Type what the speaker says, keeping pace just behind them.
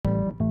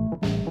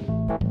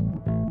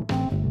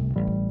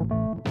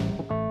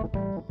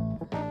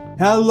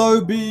Hello,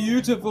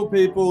 beautiful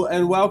people,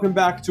 and welcome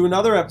back to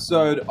another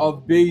episode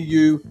of Be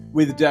You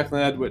with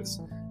Declan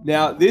Edwards.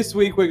 Now, this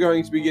week we're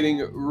going to be getting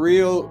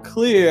real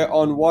clear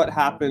on what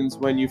happens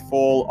when you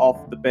fall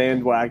off the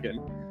bandwagon.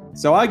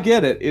 So I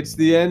get it. It's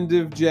the end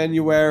of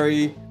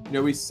January.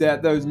 We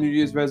set those New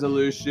Year's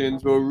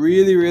resolutions. We're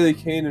really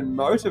keen and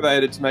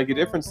motivated to make a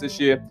difference this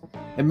year,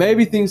 and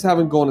maybe things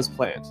haven't gone as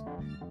planned.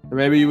 Or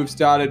maybe we've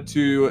started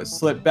to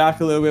slip back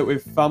a little bit.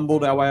 We've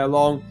fumbled our way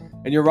along.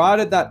 And you're right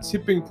at that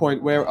tipping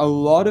point where a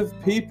lot of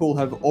people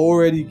have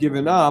already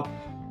given up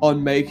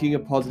on making a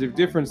positive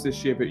difference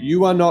this year. But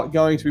you are not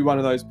going to be one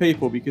of those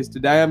people, because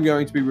today I'm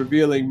going to be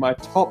revealing my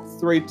top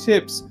 3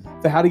 tips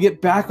for how to get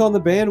back on the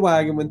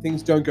bandwagon when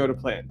things don't go to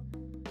plan.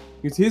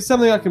 Because here's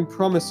something I can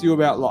promise you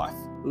about life.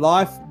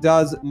 Life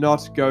does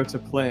not go to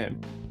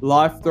plan.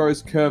 Life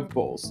throws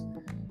curveballs.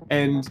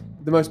 And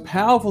the most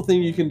powerful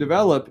thing you can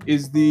develop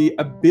is the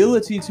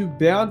ability to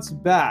bounce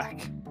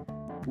back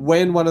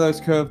when one of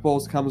those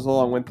curveballs comes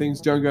along, when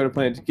things don't go to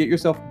plan, to get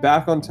yourself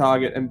back on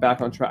target and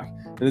back on track.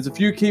 And there's a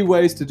few key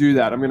ways to do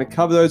that. I'm going to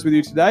cover those with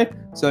you today.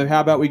 So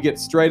how about we get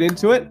straight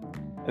into it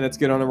and let's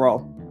get on a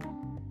roll.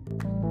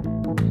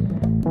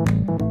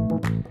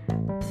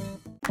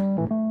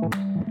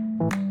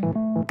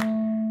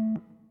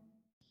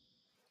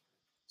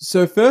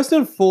 So first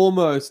and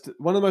foremost,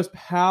 one of the most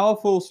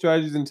powerful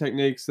strategies and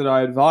techniques that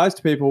I advise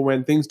to people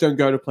when things don't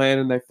go to plan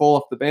and they fall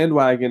off the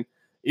bandwagon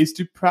is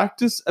to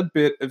practice a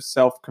bit of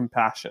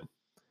self-compassion.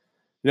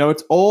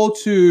 It's all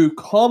too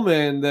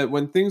common that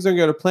when things don't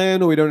go to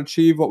plan or we don't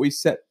achieve what we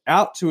set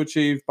out to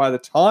achieve by the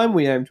time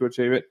we aim to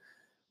achieve it,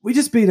 we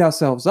just beat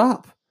ourselves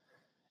up.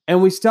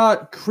 And we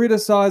start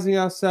criticizing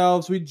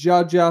ourselves, we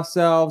judge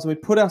ourselves, and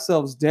we put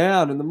ourselves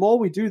down. And the more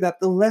we do that,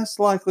 the less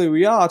likely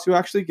we are to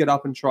actually get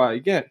up and try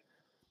again.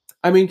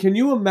 I mean, can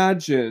you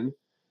imagine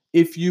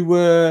if you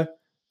were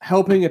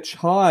helping a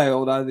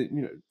child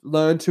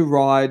learn to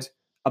ride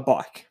a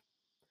bike?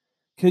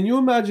 Can you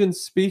imagine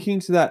speaking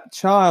to that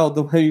child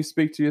the way you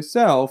speak to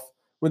yourself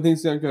when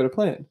things don't go to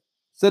plan?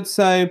 So let's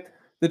say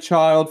the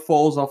child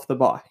falls off the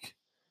bike.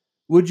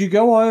 Would you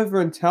go over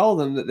and tell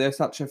them that they're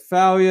such a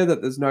failure,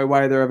 that there's no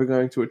way they're ever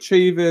going to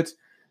achieve it,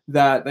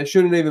 that they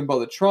shouldn't even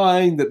bother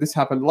trying, that this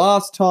happened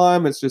last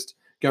time, it's just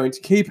going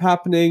to keep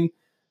happening?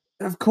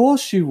 Of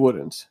course you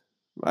wouldn't.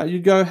 Right?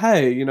 You'd go,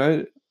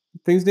 hey,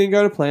 things didn't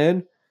go to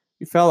plan.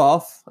 You fell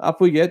off. Up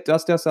we get,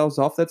 dust ourselves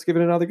off. Let's give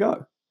it another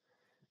go.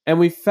 And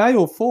we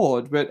fail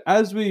forward, but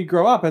as we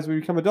grow up, as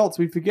we become adults,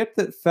 we forget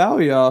that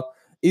failure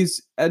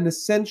is an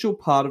essential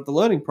part of the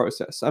learning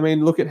process. I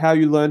mean, look at how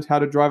you learned how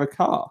to drive a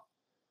car.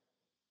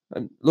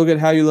 And look at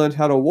how you learned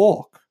how to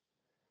walk.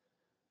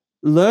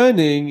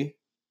 Learning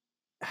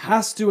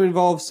has to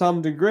involve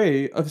some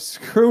degree of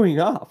screwing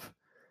up.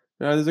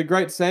 There's a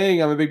great saying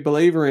I'm a big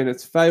believer in.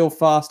 It's fail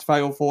fast,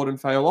 fail forward,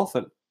 and fail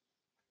often.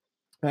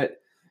 Right?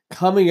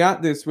 Coming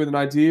at this with an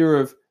idea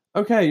of,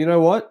 okay, you know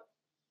what?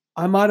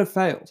 I might have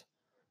failed.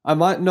 I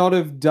might not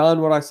have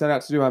done what I set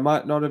out to do. I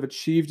might not have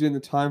achieved it in the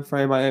time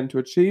frame I aim to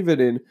achieve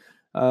it in.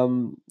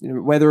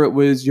 Whether it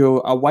was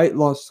a weight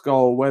loss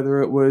goal,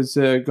 whether it was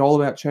a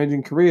goal about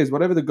changing careers,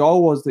 whatever the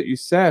goal was that you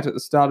set at the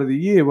start of the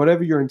year,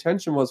 whatever your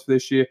intention was for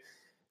this year,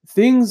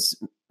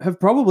 things have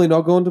probably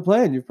not gone to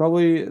plan. You've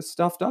probably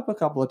stuffed up a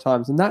couple of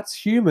times, and that's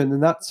human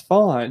and that's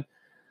fine.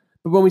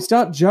 But when we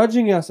start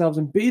judging ourselves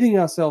and beating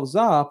ourselves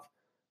up,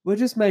 we're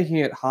just making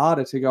it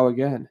harder to go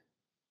again.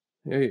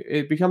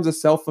 It becomes a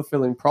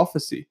self-fulfilling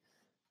prophecy.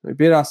 We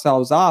beat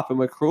ourselves up and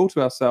we're cruel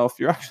to ourselves.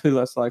 You're actually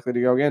less likely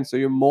to go again. So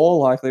you're more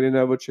likely to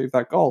never achieve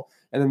that goal.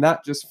 And then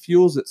that just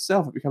fuels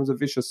itself. It becomes a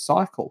vicious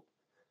cycle.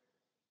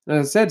 And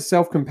as I said,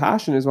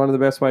 self-compassion is one of the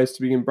best ways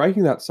to begin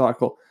breaking that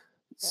cycle.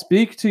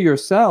 Speak to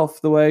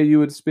yourself the way you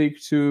would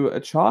speak to a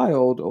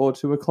child or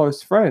to a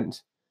close friend.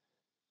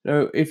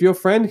 If your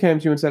friend came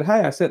to you and said,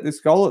 hey, I set this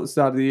goal at the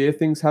start of the year,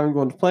 things haven't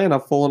gone to plan,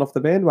 I've fallen off the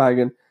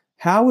bandwagon,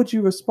 how would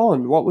you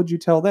respond? What would you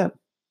tell them?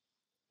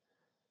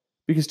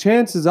 Because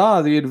chances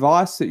are the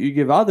advice that you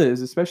give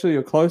others, especially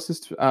your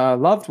closest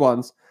loved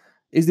ones,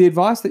 is the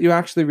advice that you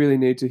actually really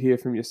need to hear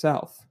from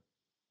yourself.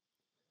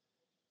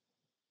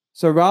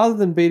 So rather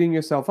than beating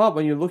yourself up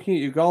when you're looking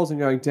at your goals and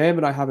going, damn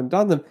it, I haven't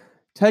done them,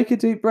 take a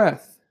deep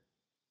breath.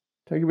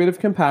 Take a bit of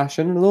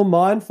compassion and a little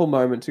mindful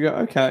moment to go,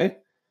 okay,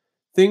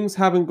 things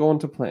haven't gone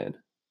to plan.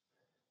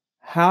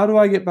 How do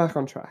I get back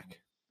on track?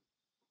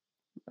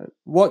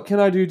 What can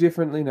I do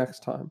differently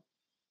next time?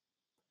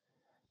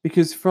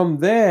 Because from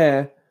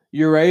there,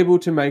 you're able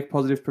to make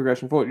positive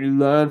progression forward. You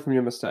learn from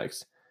your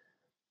mistakes.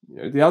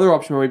 The other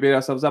option when we beat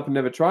ourselves up and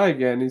never try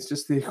again is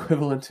just the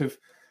equivalent of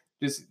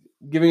just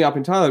giving up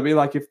entirely. It'd be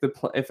like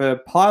if a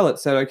pilot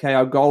said, okay,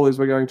 our goal is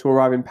we're going to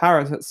arrive in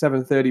Paris at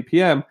 7:30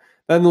 p.m.,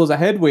 then there was a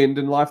headwind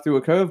and life threw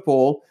a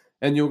curveball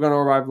and you're going to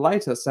arrive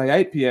later, say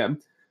 8 p.m.,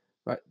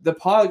 right? The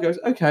pilot goes,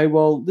 okay,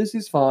 well, this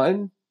is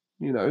fine.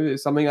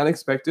 There's something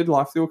unexpected,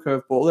 life threw a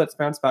curveball, let's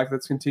bounce back,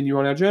 let's continue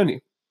on our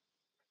journey.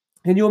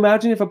 Can you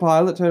imagine if a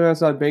pilot turned around and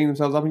started beating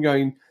themselves up and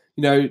going,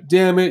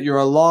 damn it, you're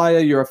a liar,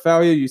 you're a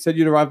failure, you said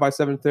you'd arrive by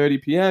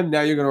 7:30 p.m.,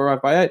 now you're going to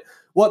arrive by 8.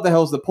 what the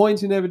hell's the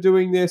point in ever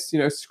doing this?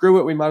 Screw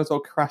it, we might as well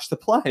crash the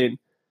plane.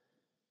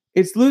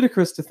 It's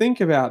ludicrous to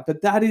think about,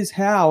 but that is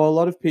how a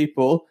lot of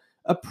people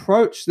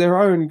approach their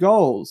own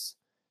goals.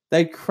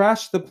 They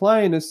crash the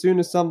plane as soon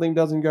as something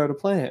doesn't go to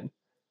plan.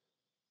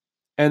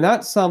 And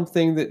that's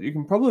something that you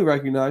can probably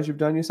recognize you've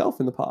done yourself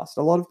in the past.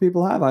 A lot of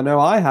people have. I know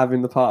I have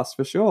in the past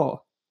for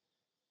sure.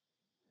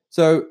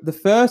 So the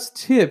first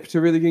tip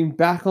to really getting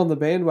back on the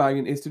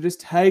bandwagon is to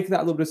just take that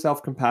little bit of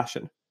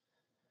self-compassion.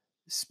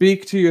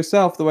 Speak to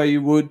yourself the way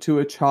you would to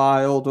a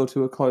child or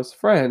to a close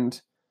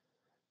friend,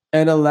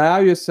 and allow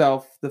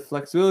yourself the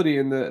flexibility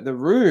and the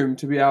room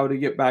to be able to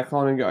get back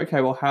on and go,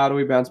 okay, well, how do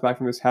we bounce back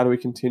from this? How do we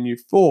continue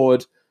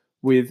forward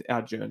with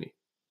our journey?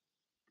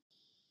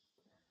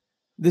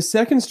 The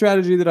second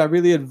strategy that I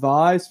really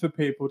advise for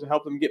people to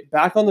help them get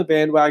back on the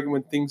bandwagon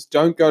when things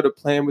don't go to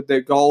plan with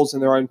their goals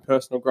and their own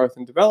personal growth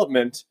and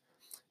development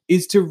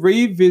is to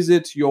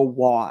revisit your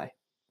why.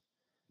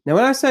 Now,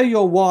 when I say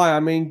your why, I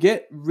mean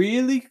get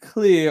really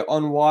clear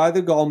on why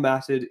the goal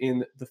mattered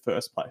in the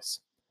first place.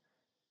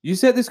 You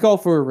set this goal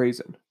for a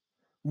reason.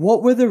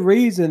 What were the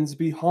reasons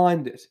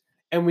behind it?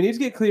 And we need to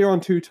get clear on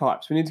two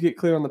types. We need to get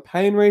clear on the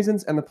pain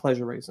reasons and the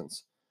pleasure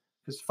reasons.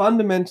 Because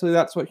fundamentally,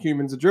 that's what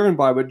humans are driven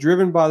by. We're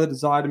driven by the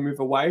desire to move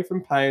away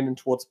from pain and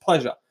towards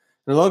pleasure.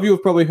 And a lot of you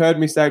have probably heard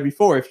me say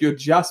before, if you're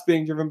just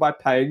being driven by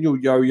pain, you'll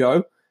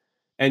yo-yo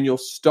and you'll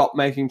stop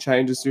making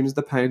change as soon as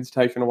the pain's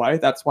taken away.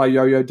 That's why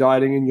yo-yo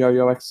dieting and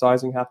yo-yo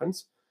exercising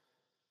happens.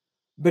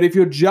 But if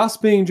you're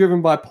just being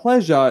driven by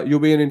pleasure, you'll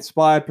be an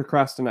inspired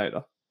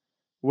procrastinator,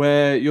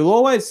 where you'll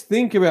always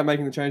think about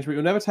making the change, but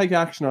you'll never take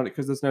action on it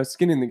because there's no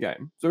skin in the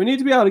game. So we need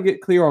to be able to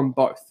get clear on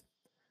both.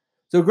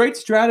 So a great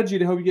strategy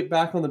to help you get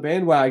back on the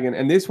bandwagon,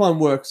 and this one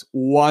works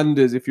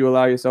wonders if you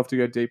allow yourself to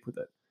go deep with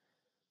it.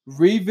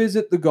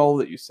 Revisit the goal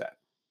that you set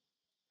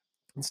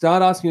and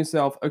start asking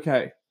yourself,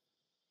 okay,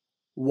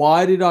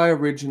 why did I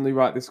originally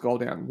write this goal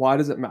down? Why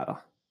does it matter?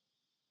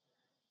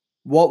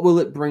 What will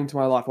it bring to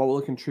my life? What will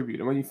it contribute?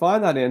 And when you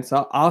find that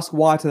answer, ask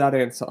why to that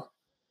answer.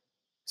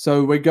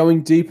 So we're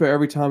going deeper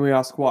every time we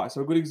ask why.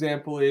 So a good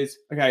example is,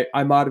 okay,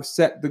 I might have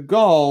set the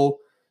goal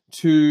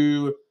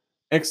to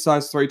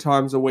exercise 3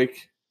 times a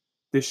week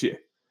this year.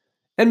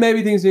 And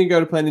maybe things didn't go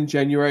to plan in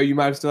January. You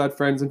might have still had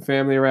friends and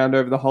family around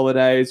over the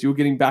holidays. You were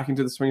getting back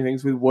into the swing of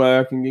things with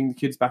work and getting the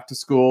kids back to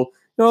school.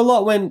 A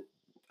lot went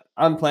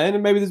unplanned,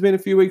 and maybe there's been a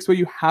few weeks where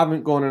you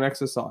haven't gone and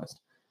exercised.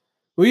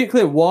 We get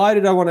clear, why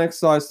did I want to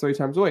exercise 3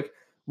 times a week?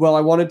 Well,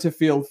 I wanted to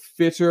feel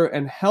fitter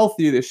and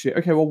healthier this year.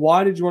 Okay, well,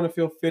 why did you want to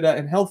feel fitter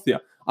and healthier?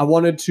 I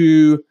wanted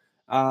to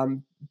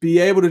be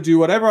able to do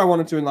whatever I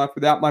wanted to in life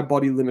without my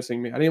body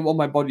limiting me. I didn't want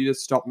my body to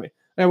stop me.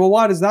 Okay, well,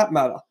 why does that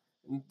matter?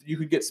 You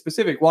could get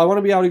specific. Well, I want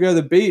to be able to go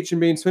to the beach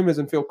and be in swimmers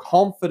and feel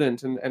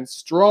confident and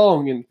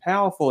strong and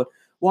powerful.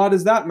 Why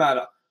does that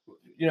matter?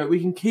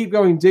 We can keep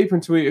going deep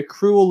until we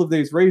accrue all of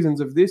these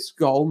reasons of this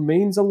goal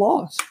means a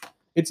lot.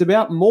 It's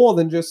about more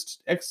than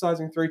just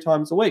exercising 3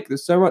 times a week.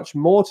 There's so much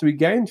more to be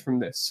gained from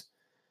this.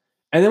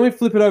 And then we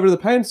flip it over to the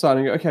pain side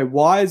and go, okay,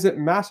 why does it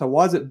matter?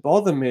 Why does it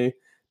bother me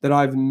that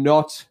I've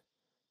not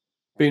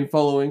been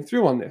following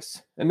through on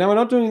this? And now we're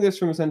not doing this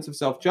from a sense of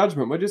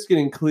self-judgment. We're just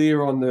getting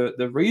clear on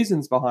the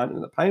reasons behind it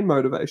and the pain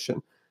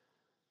motivation.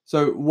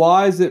 So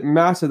why does it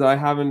matter that I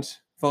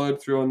haven't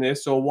followed through on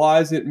this? Or why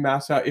does it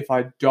matter if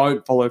I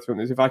don't follow through on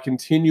this, if I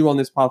continue on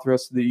this path the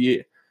rest of the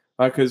year?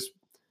 Because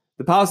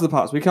the past is the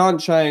past. We can't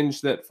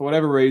change that for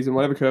whatever reason,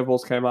 whatever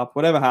curveballs came up,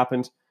 whatever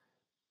happened,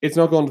 it's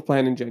not going to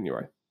plan in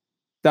January.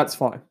 That's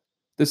fine.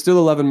 There's still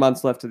 11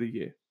 months left of the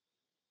year.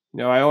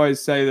 I always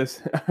say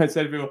this. I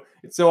say to people,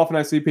 it's so often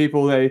I see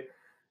people, they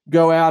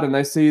go out and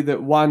they see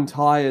that one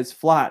tire is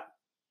flat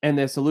and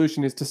their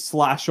solution is to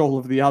slash all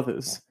of the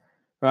others.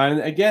 Right?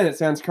 And again, it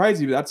sounds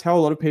crazy, but that's how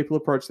a lot of people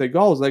approach their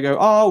goals. They go,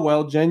 oh,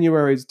 well,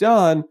 January's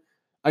done.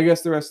 I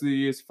guess the rest of the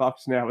year's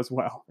fucked now as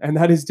well. And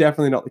that is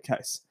definitely not the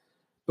case.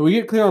 But we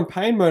get clear on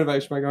pain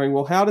motivation by going,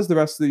 well, how does the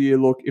rest of the year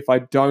look if I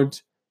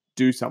don't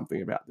do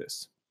something about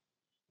this?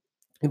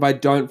 If I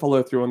don't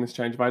follow through on this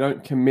change, if I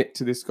don't commit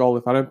to this goal,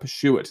 if I don't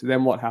pursue it,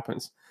 then what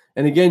happens?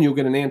 And again, you'll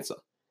get an answer.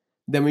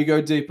 Then we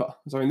go deeper.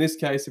 So in this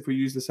case, if we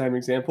use the same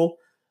example,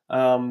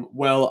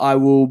 well, I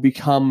will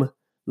become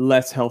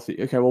less healthy.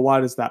 Okay, well, why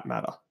does that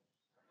matter?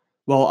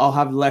 Well, I'll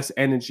have less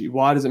energy.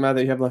 Why does it matter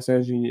that you have less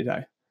energy in your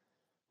day?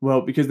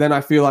 Well, because then I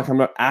feel like I'm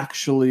not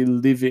actually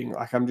living,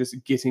 like I'm just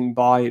getting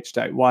by each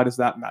day. Why does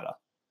that matter?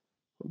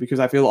 Because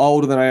I feel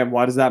older than I am.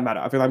 Why does that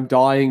matter? I feel I'm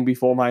dying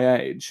before my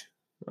age.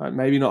 Right?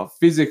 Maybe not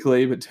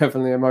physically, but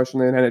definitely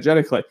emotionally and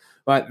energetically.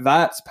 Right?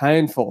 That's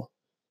painful.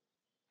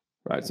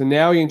 Right? So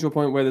now you're getting to a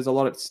point where there's a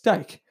lot at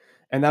stake.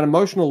 And that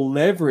emotional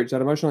leverage,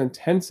 that emotional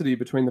intensity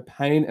between the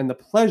pain and the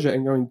pleasure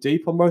and going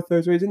deep on both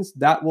those reasons,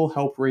 that will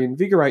help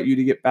reinvigorate you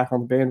to get back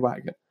on the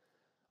bandwagon.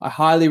 I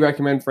highly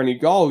recommend for any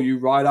goal, you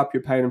write up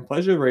your pain and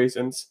pleasure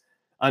reasons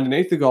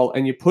underneath the goal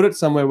and you put it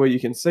somewhere where you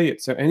can see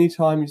it. So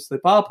anytime you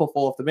slip up or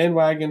fall off the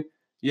bandwagon,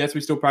 yes,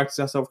 we still practice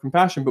our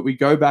self-compassion, but we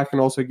go back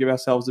and also give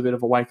ourselves a bit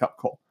of a wake-up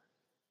call.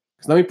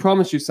 Because let me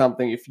promise you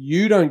something, if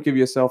you don't give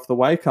yourself the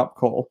wake-up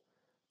call,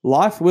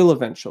 life will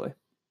eventually.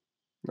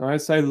 I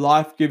say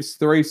life gives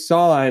 3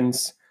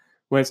 signs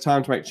where it's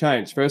time to make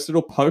change. First,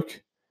 it'll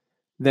poke,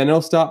 then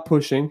it'll start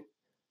pushing,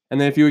 and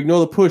then if you ignore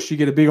the push, you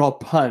get a big old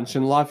punch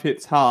and life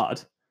hits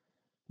hard.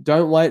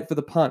 Don't wait for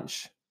the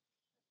punch.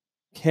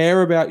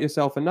 Care about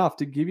yourself enough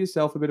to give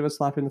yourself a bit of a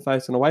slap in the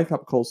face and a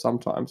wake-up call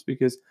sometimes,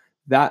 because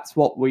that's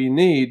what we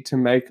need to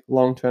make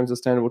long-term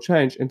sustainable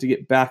change and to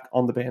get back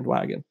on the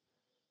bandwagon.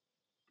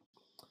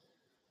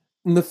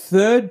 And the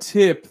third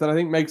tip that I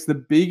think makes the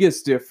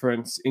biggest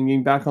difference in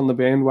getting back on the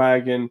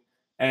bandwagon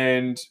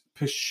and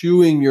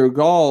pursuing your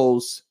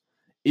goals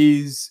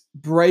is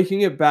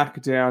breaking it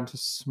back down to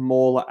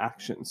smaller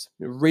actions,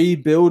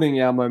 rebuilding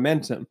our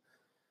momentum.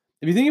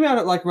 If you think about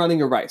it like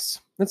running a race,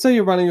 let's say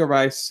you're running a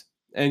race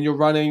and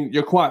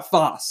you're quite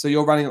fast, so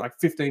you're running at like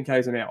 15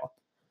 k's an hour.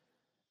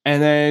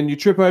 And then you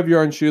trip over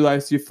your own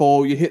shoelace, you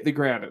fall, you hit the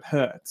ground, it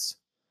hurts.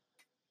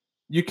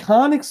 You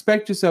can't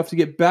expect yourself to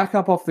get back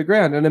up off the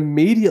ground and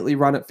immediately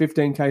run at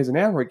 15 k's an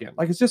hour again.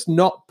 Like, it's just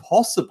not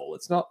possible.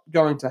 It's not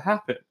going to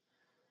happen.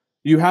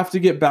 You have to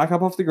get back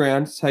up off the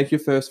ground to take your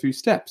first few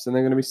steps, and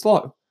they're going to be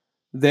slow.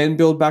 Then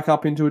build back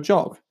up into a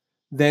jog.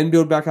 Then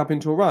build back up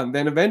into a run.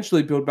 Then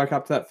eventually build back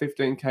up to that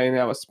 15k an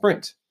hour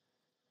sprint.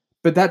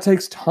 But that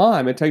takes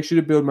time. It takes you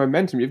to build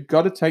momentum. You've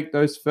got to take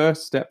those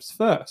first steps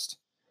first.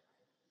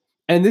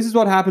 And this is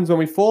what happens when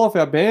we fall off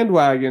our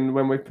bandwagon,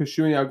 when we're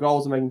pursuing our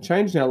goals and making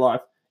change in our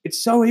life.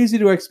 It's so easy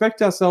to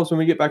expect ourselves when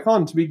we get back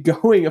on to be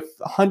going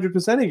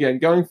 100% again,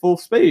 going full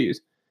speed.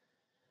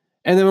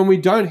 And then when we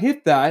don't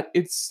hit that,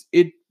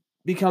 it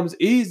becomes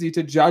easy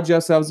to judge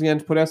ourselves again,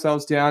 to put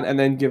ourselves down and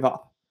then give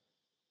up.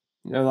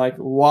 You know, like,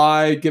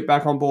 why get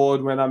back on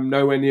board when I'm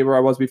nowhere near where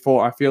I was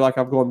before? I feel like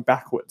I've gone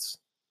backwards.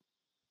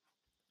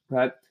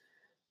 Right?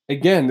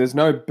 Again, there's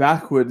no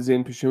backwards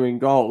in pursuing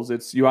goals.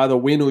 It's you either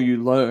win or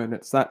you learn.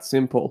 It's that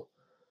simple.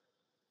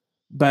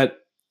 But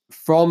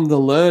from the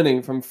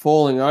learning, from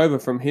falling over,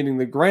 from hitting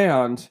the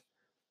ground,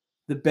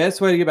 the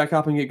best way to get back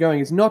up and get going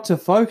is not to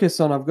focus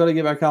on I've got to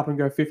get back up and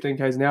go 15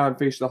 k's an hour and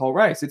finish the whole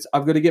race. It's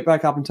I've got to get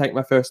back up and take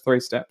my first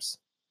 3 steps.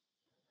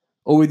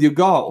 Or with your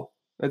goal,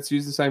 let's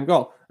use the same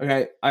goal.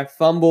 Okay, I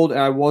fumbled and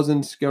I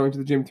wasn't going to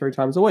the gym 3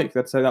 times a week.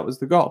 Let's say that was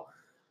the goal.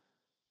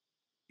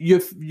 Your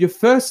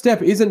first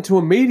step isn't to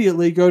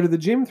immediately go to the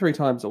gym 3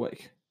 times a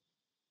week.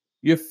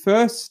 Your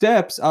first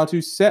steps are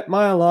to set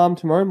my alarm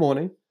tomorrow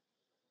morning.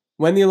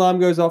 When the alarm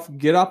goes off,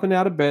 get up and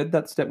out of bed.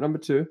 That's step number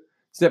 2.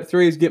 Step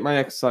 3 is get my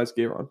exercise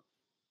gear on.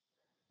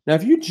 Now,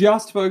 if you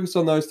just focus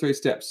on those 3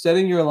 steps,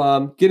 setting your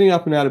alarm, getting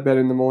up and out of bed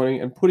in the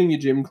morning, and putting your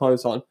gym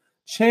clothes on,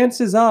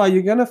 chances are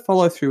you're going to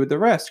follow through with the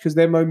rest because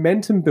they're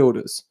momentum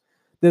builders.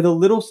 They're the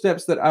little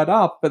steps that add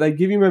up, but they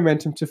give you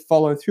momentum to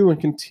follow through and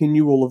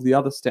continue all of the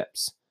other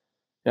steps.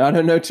 Now, I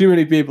don't know too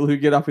many people who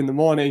get up in the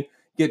morning,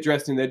 get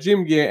dressed in their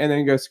gym gear, and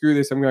then go, screw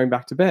this, I'm going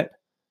back to bed.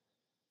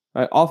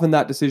 Right? Often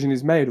that decision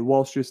is made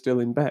whilst you're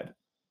still in bed.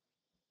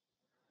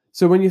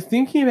 So when you're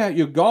thinking about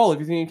your goal, if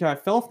you're thinking, okay, I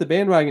fell off the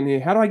bandwagon here,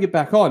 how do I get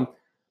back on?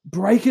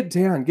 Break it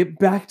down. Get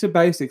back to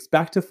basics,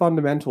 back to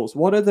fundamentals.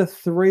 What are the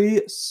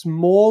 3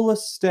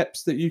 smallest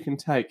steps that you can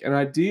take? And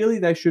ideally,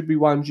 they should be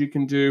ones you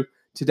can do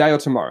today or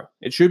tomorrow.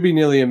 It should be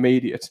nearly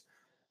immediate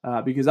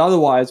because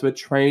otherwise we're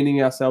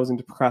training ourselves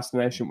into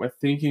procrastination. We're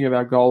thinking of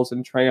our goals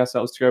and training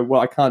ourselves to go,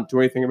 well, I can't do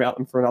anything about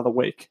them for another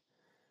week.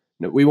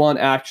 No, we want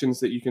actions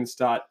that you can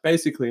start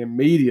basically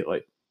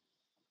immediately.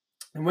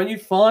 And when you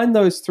find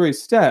those 3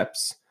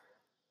 steps,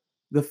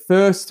 the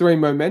first 3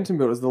 momentum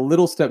builders, the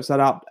little steps that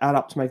add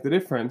up to make the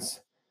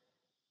difference,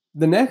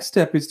 the next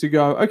step is to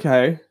go,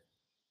 okay,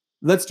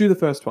 let's do the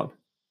first one.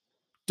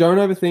 Don't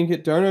overthink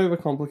it. Don't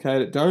overcomplicate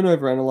it. Don't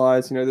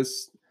overanalyze. You know,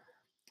 there's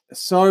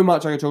so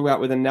much I can talk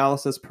about with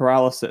analysis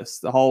paralysis,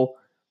 the whole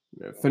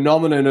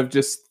phenomenon of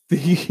just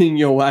thinking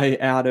your way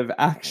out of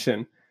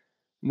action.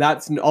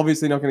 That's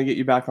obviously not going to get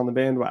you back on the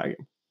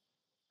bandwagon.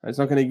 It's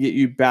not going to get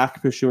you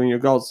back pursuing your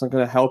goals. It's not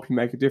going to help you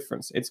make a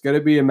difference. It's going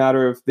to be a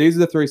matter of, these are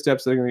the 3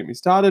 steps that are going to get me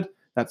started.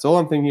 That's all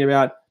I'm thinking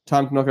about.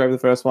 Time to knock over the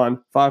first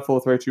one. 5,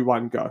 4, 3, 2,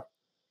 1, go.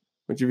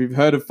 Which, if you've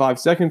heard of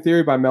 5-second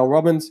theory by Mel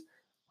Robbins,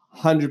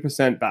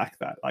 100% back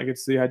that. Like,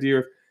 it's the idea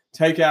of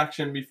take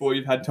action before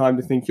you've had time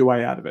to think your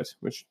way out of it,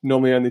 which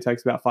normally only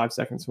takes about 5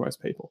 seconds for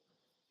most people.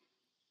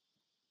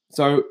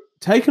 So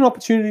take an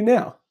opportunity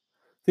now.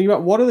 Think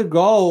about what are the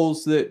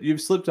goals that you've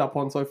slipped up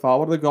on so far?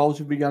 What are the goals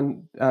you've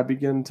begun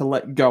to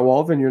let go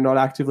of and you're not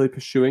actively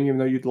pursuing even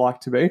though you'd like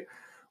to be?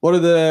 What are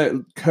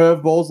the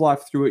curveballs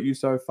life threw at you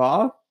so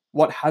far?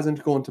 What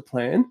hasn't gone to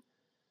plan?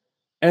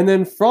 And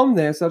then from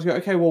there, start to go,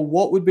 okay, well,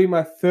 what would be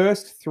my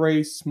first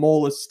 3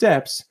 smallest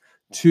steps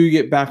to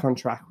get back on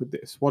track with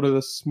this? What are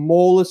the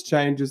smallest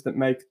changes that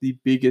make the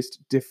biggest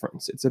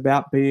difference? It's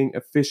about being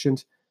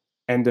efficient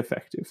and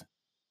effective.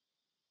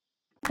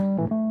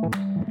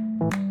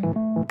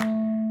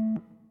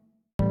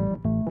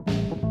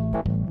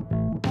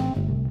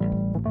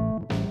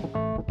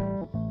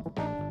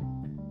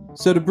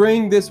 So to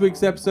bring this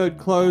week's episode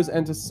close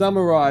and to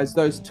summarize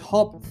those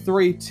top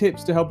 3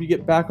 tips to help you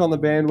get back on the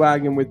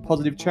bandwagon with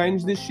positive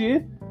change this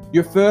year,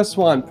 your first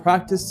one,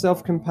 practice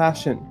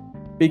self-compassion.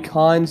 Be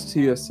kind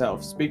to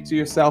yourself. Speak to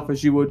yourself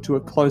as you would to a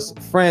close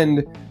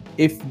friend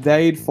if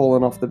they'd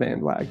fallen off the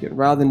bandwagon,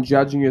 rather than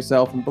judging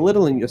yourself and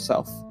belittling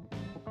yourself.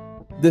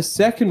 The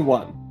second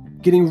one,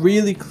 getting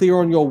really clear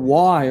on your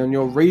why, on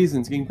your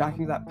reasons, getting back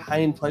into that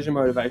pain, pleasure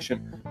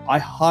motivation. I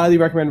highly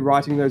recommend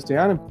writing those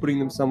down and putting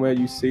them somewhere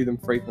you see them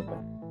frequently.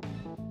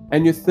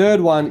 And your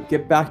third one,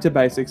 get back to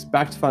basics,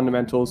 back to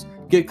fundamentals.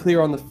 Get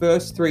clear on the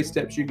first 3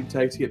 steps you can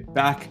take to get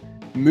back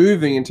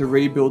moving and to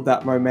rebuild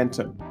that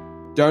momentum.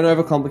 Don't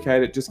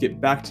overcomplicate it, just get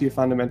back to your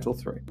fundamental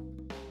 3.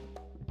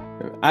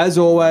 As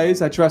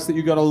always, I trust that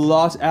you got a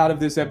lot out of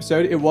this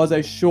episode. It was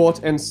a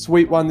short and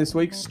sweet one this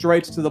week,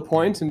 straight to the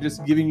point, and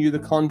just giving you the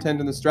content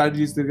and the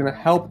strategies that are going to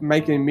help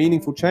make a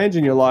meaningful change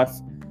in your life.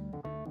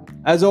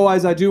 As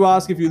always, I do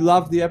ask, if you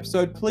loved the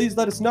episode, please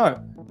let us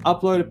know.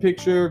 Upload a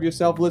picture of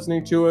yourself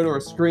listening to it or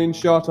a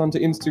screenshot onto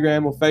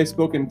Instagram or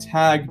Facebook and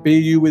tag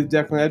BU with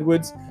Declan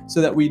Edwards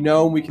so that we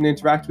know and we can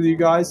interact with you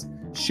guys.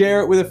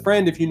 Share it with a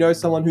friend if you know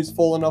someone who's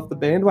fallen off the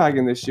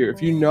bandwagon this year. If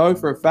you know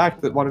for a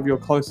fact that one of your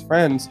close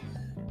friends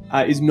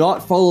is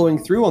not following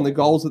through on the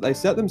goals that they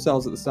set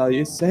themselves at the start of the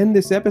year, send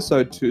this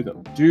episode to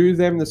them. Do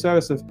them the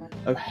service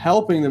of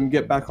helping them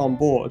get back on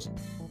board.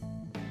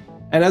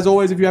 And as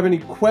always, if you have any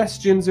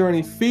questions or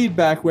any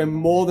feedback, we're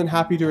more than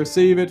happy to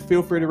receive it.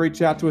 Feel free to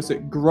reach out to us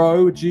at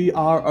grow, GROW,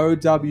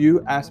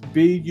 at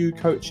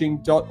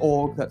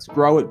bucoaching.org. That's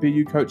grow at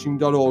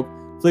bucoaching.org.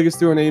 Flick us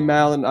through an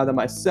email, and either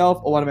myself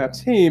or one of our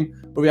team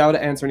will be able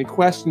to answer any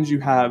questions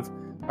you have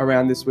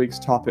around this week's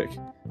topic,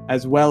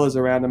 as well as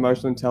around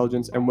emotional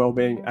intelligence and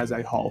well-being as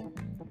a whole.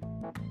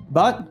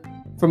 But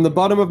from the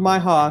bottom of my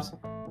heart,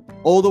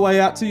 all the way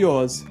out to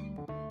yours,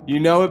 you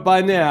know it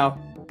by now,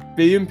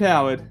 be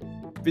empowered,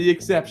 be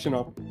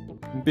exceptional,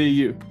 and be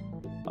you.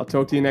 I'll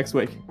talk to you next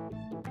week.